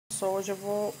só, hoje eu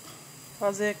vou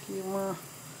fazer aqui uma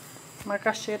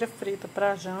macaxeira frita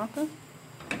pra janta.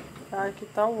 Tá, aqui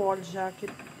tá o óleo já, que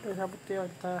eu já botei,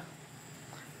 olha, tá.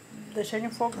 Deixei em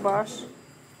fogo baixo.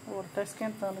 O óleo tá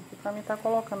esquentando aqui pra mim tá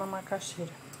colocando a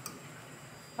macaxeira.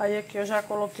 Aí aqui eu já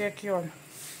coloquei aqui, olha,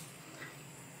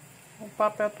 o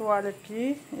papel toalha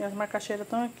aqui e as macaxeiras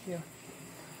estão aqui, ó.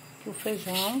 Aqui o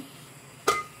feijão.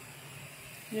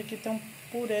 E aqui tem um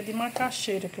purê de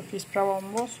macaxeira que eu fiz para o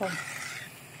almoço, ó.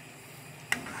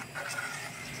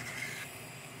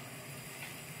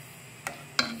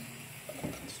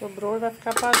 Sobrou e vai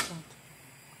ficar pra janta.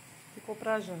 Ficou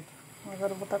pra janta.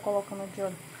 Agora eu vou estar colocando aqui,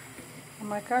 olha, a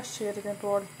macaxeira dentro do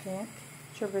óleo quente.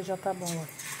 Deixa eu ver, já tá bom, olha.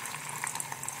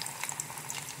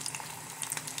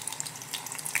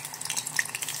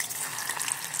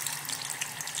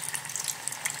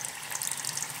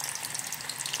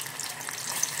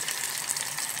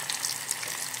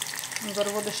 Agora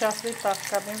eu vou deixar fritar,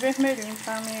 ficar bem vermelhinho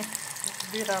pra me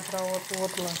virar para o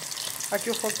outro lado. Aqui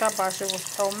o fogo tá baixo, eu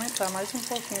vou aumentar mais um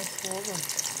pouquinho o fogo.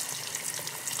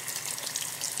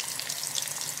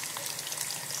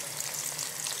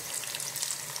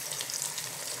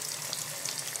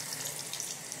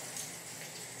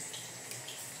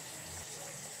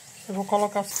 Eu vou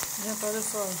colocar... Gente, olha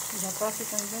só, já tá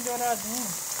ficando bem douradinho.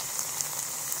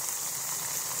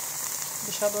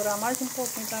 Deixar dourar mais um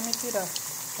pouquinho pra me tirar.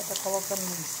 Pra tá colocando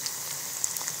mais.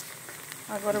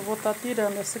 Agora eu vou estar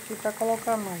tirando essa aqui para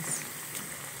colocar mais.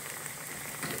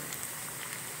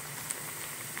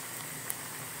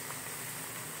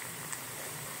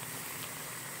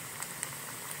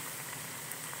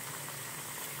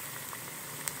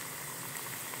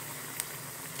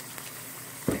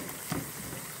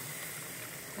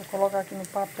 Vou colocar aqui no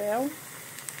papel,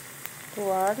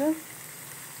 toalha.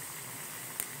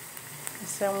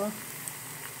 Isso é uma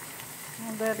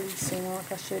delícia, uma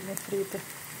macaxeirinha frita.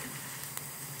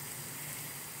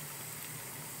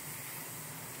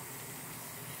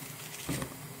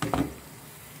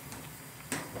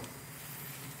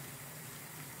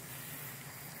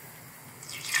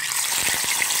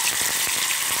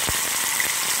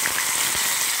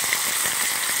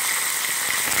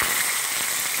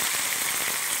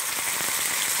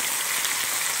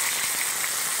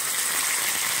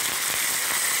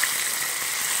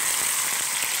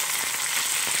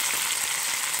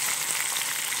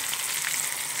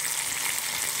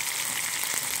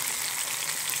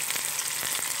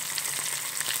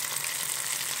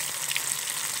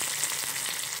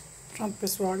 Pronto,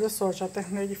 pessoal, olha só, já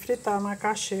terminei de fritar a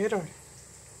macaxeira, olha.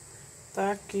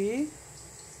 Tá aqui.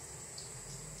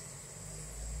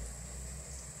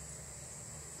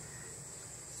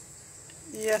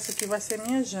 E essa aqui vai ser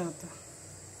minha janta.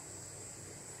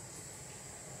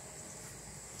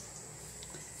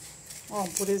 Ó,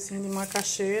 um purezinho de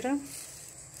macaxeira.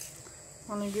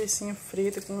 Uma linguiça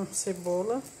frita com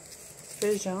cebola,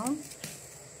 feijão.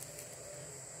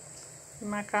 E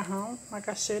macarrão,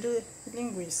 macaxeira e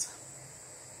linguiça.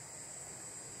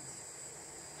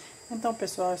 Então,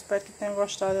 pessoal, espero que tenham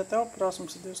gostado. Até o próximo,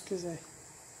 se Deus quiser.